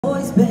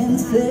been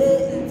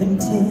saving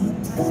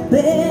tips,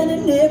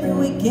 spending every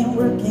weekend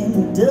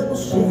working double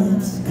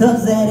shifts.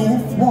 Cause that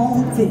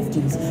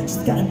F-150's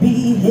just gotta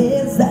be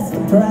his, that's the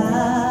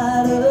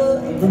pride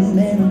of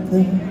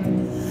America.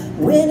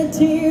 When a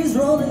tear's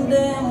rolling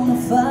down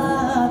a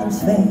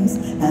father's face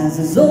as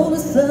his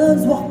oldest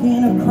son's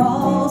walking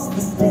across the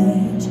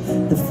stage,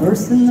 the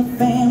first in the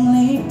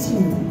family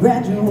to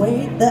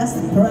graduate, that's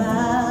the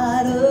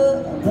pride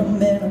of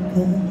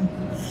America.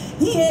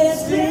 Yeah,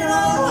 it's in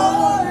our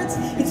hearts,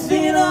 it's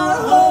in our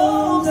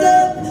homes,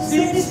 up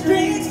city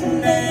streets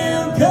and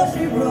down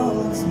country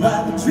roads.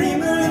 While we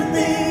dream a little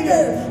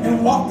bigger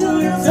and walk a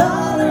little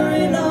taller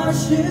in our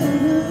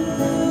shoes.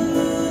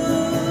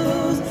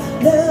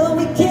 No,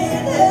 we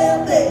can't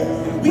help it,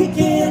 we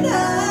can't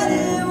hide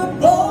it, we're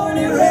born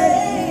and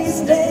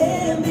raised,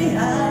 stand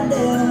behind it.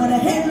 When a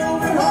hand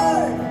over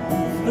heart,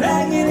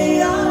 flag in the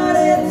yard,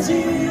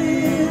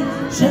 attitude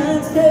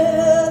shines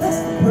through, that's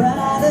the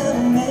pride of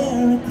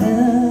America.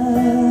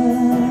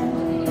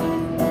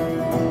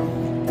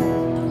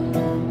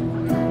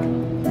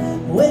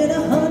 When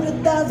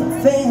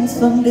 100,000 fans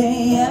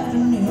Sunday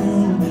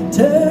afternoon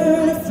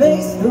turn a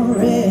face to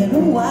red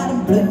and white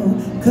and blue,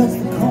 cause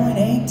the coin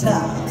ain't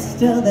tossed,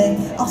 still they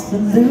all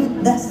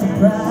salute, that's the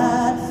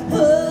pride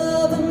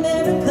of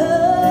America.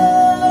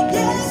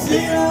 Yeah, it's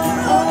in our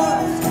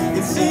hearts,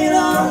 it's in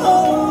our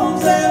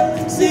homes,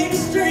 up city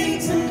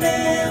streets and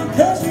down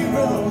country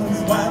roads.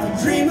 While we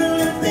dream a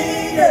little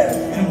bigger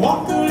and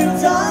walk a little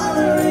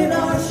taller in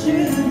our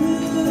shoes.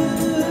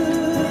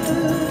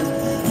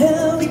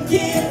 Now we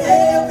can't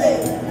help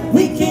it,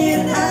 we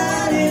can't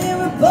hide it,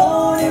 we're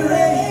born and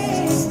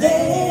raised,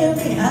 stand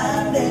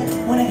behind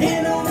it. When a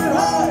hand over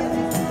heart,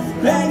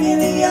 flag in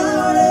the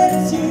yard,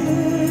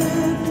 attitude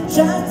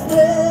shines through,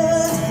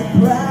 that's the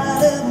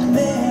pride of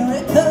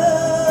America.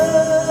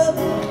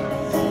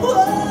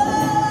 Whoa,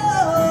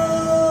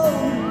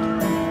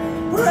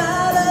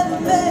 pride of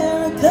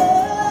America.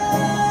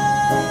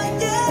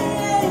 Yeah,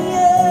 yeah,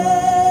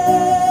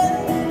 yeah.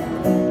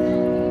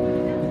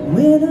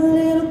 When a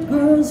little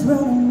girl's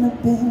running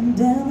up and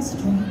down the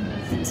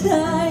street,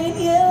 tying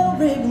yellow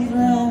ribbons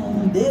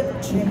round every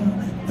tree,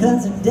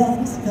 cause her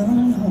daddy's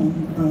coming home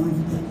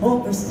from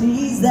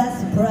overseas,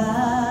 that's the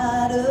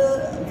pride of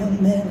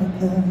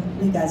America.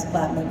 You guys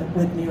clap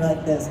with me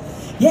like this.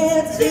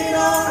 Yeah, it's in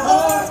our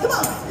hearts, come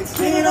on! It's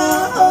in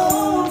our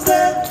homes,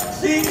 up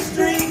city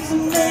streets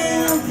and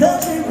down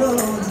country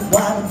roads.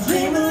 While we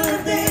dream a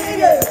little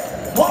bigger,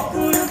 walk a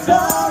little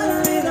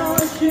taller in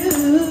our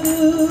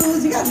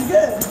shoes. You guys are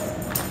good.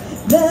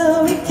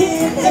 Now we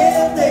can't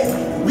help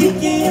it, we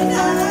can't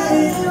hide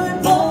it,